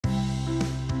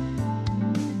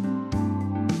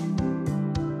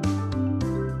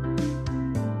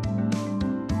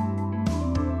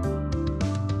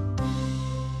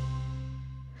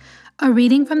A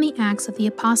reading from the Acts of the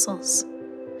Apostles.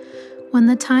 When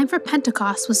the time for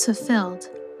Pentecost was fulfilled,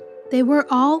 they were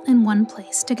all in one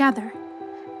place together.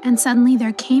 And suddenly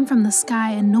there came from the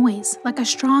sky a noise like a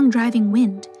strong driving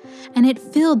wind, and it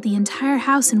filled the entire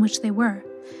house in which they were.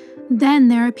 Then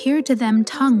there appeared to them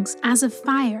tongues as of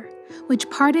fire, which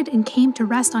parted and came to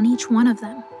rest on each one of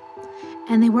them.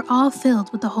 And they were all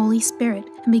filled with the Holy Spirit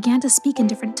and began to speak in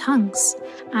different tongues,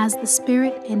 as the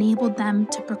Spirit enabled them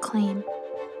to proclaim.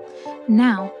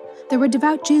 Now, there were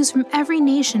devout Jews from every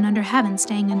nation under heaven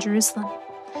staying in Jerusalem.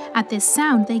 At this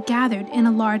sound they gathered in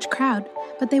a large crowd,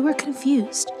 but they were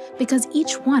confused, because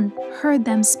each one heard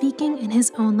them speaking in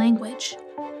his own language.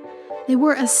 They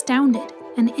were astounded,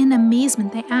 and in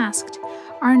amazement they asked,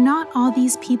 "Are not all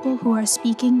these people who are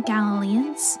speaking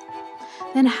Galileans?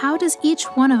 Then how does each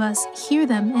one of us hear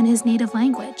them in his native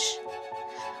language?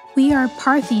 We are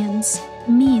Parthians,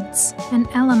 Medes, and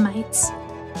Elamites,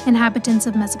 inhabitants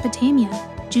of Mesopotamia,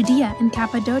 Judea and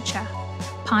Cappadocia,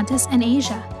 Pontus and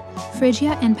Asia,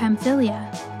 Phrygia and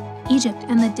Pamphylia, Egypt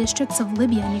and the districts of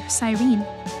Libya near Cyrene,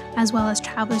 as well as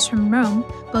travelers from Rome,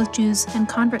 both Jews and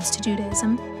converts to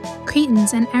Judaism,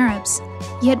 Cretans and Arabs,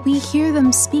 yet we hear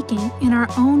them speaking in our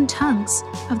own tongues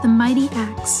of the mighty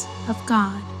acts of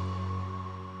God."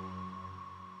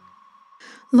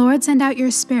 Lord, send out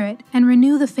your Spirit and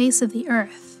renew the face of the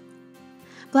earth.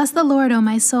 Bless the Lord, O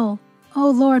my soul. O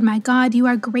Lord, my God, you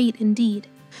are great indeed.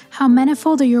 How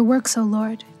manifold are your works, O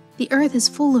Lord! The earth is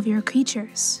full of your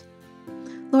creatures.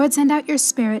 Lord, send out your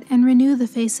Spirit and renew the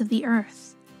face of the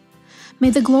earth. May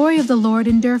the glory of the Lord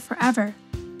endure forever.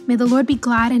 May the Lord be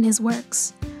glad in his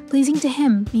works. Pleasing to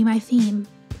him be my theme.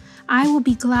 I will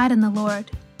be glad in the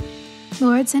Lord.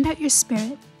 Lord, send out your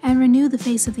Spirit and renew the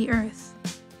face of the earth.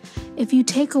 If you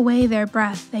take away their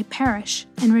breath, they perish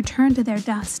and return to their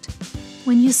dust.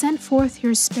 When you send forth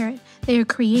your Spirit, they are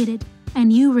created,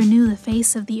 and you renew the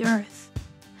face of the earth.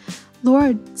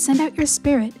 Lord, send out your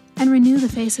Spirit and renew the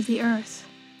face of the earth.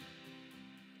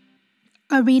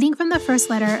 A reading from the first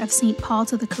letter of St. Paul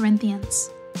to the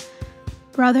Corinthians.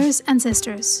 Brothers and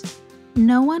sisters,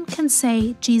 no one can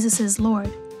say Jesus is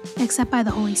Lord except by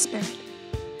the Holy Spirit.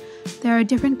 There are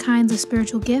different kinds of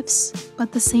spiritual gifts,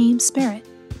 but the same Spirit.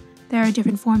 There are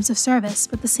different forms of service,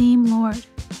 but the same Lord.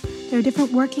 There are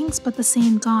different workings, but the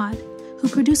same God, who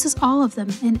produces all of them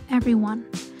in everyone.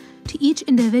 To each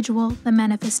individual, the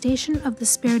manifestation of the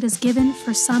Spirit is given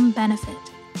for some benefit.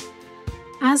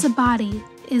 As a body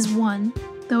is one,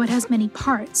 though it has many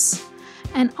parts,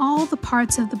 and all the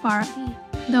parts of the body,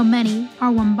 though many,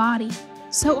 are one body,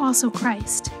 so also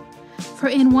Christ. For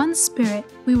in one Spirit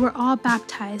we were all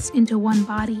baptized into one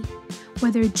body,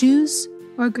 whether Jews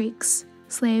or Greeks,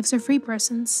 slaves or free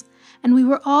persons, and we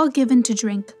were all given to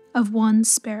drink of one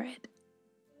Spirit.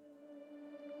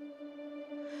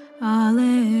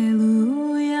 Alleluia,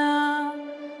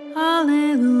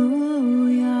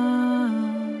 Alleluia.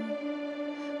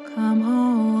 Come,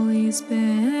 Holy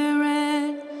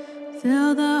Spirit,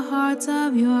 fill the hearts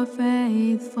of your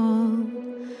faithful,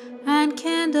 and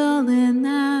kindle in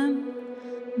them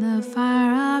the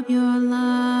fire of your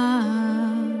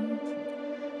love.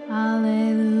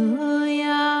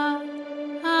 Alleluia,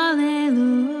 Alleluia.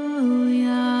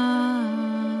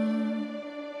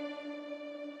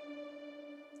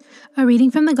 A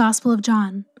reading from the Gospel of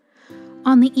John.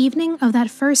 On the evening of that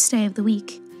first day of the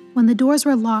week, when the doors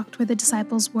were locked where the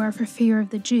disciples were for fear of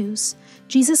the Jews,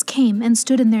 Jesus came and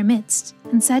stood in their midst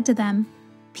and said to them,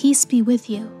 "Peace be with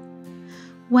you."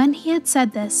 When he had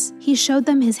said this, he showed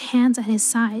them his hands and his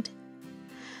side.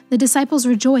 The disciples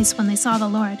rejoiced when they saw the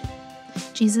Lord.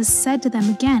 Jesus said to them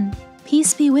again,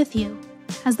 "Peace be with you.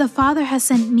 As the Father has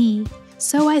sent me,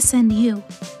 so I send you."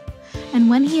 And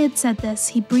when he had said this,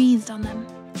 he breathed on them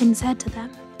and said to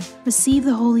them, "Receive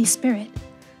the Holy Spirit.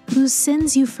 Whose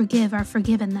sins you forgive are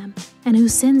forgiven them, and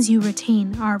whose sins you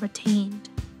retain are retained."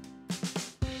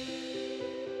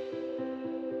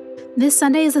 This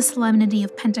Sunday is the solemnity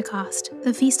of Pentecost,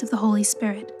 the feast of the Holy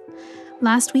Spirit.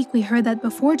 Last week we heard that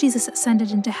before Jesus ascended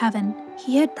into heaven,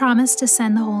 he had promised to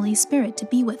send the Holy Spirit to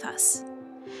be with us.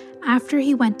 After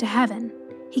he went to heaven,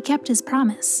 he kept his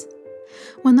promise.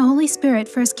 When the Holy Spirit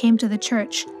first came to the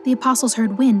church, the apostles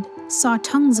heard wind, saw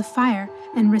tongues of fire,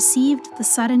 and received the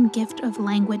sudden gift of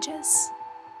languages.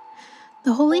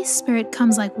 The Holy Spirit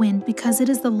comes like wind because it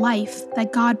is the life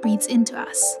that God breathes into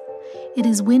us. It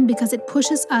is wind because it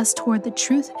pushes us toward the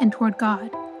truth and toward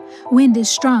God. Wind is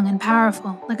strong and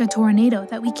powerful, like a tornado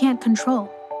that we can't control.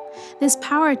 This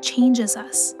power changes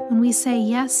us when we say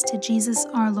yes to Jesus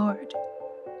our Lord.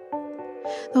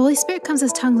 The Holy Spirit comes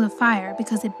as tongues of fire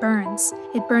because it burns.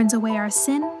 It burns away our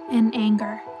sin and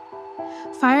anger.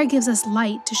 Fire gives us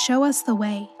light to show us the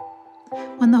way.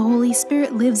 When the Holy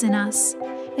Spirit lives in us,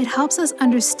 it helps us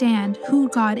understand who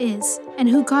God is and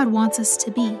who God wants us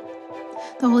to be.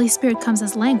 The Holy Spirit comes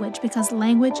as language because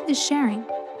language is sharing.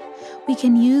 We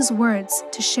can use words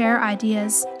to share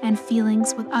ideas and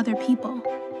feelings with other people.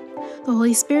 The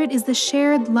Holy Spirit is the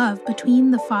shared love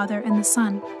between the Father and the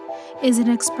Son, is an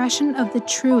expression of the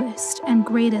truest and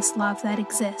greatest love that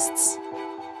exists.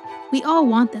 We all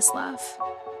want this love.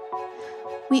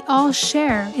 We all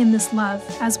share in this love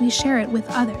as we share it with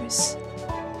others.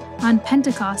 On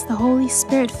Pentecost, the Holy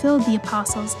Spirit filled the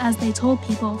apostles as they told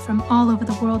people from all over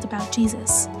the world about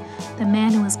Jesus, the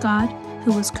man who was God,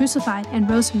 who was crucified and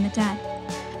rose from the dead.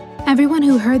 Everyone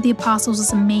who heard the apostles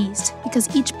was amazed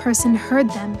because each person heard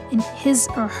them in his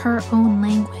or her own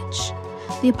language.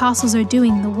 The apostles are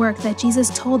doing the work that Jesus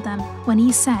told them when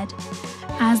he said,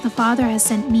 "As the Father has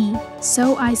sent me,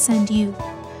 so I send you."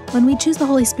 When we choose the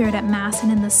Holy Spirit at Mass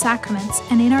and in the sacraments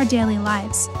and in our daily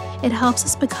lives, it helps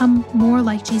us become more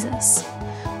like Jesus.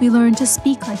 We learn to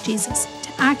speak like Jesus,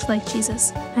 to act like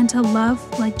Jesus, and to love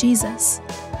like Jesus.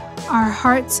 Our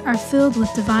hearts are filled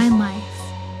with divine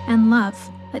life and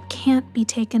love that can't be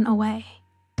taken away.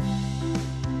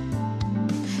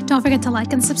 Don't forget to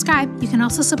like and subscribe. You can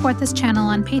also support this channel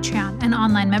on Patreon, an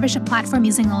online membership platform,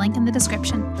 using the link in the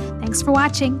description. Thanks for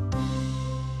watching.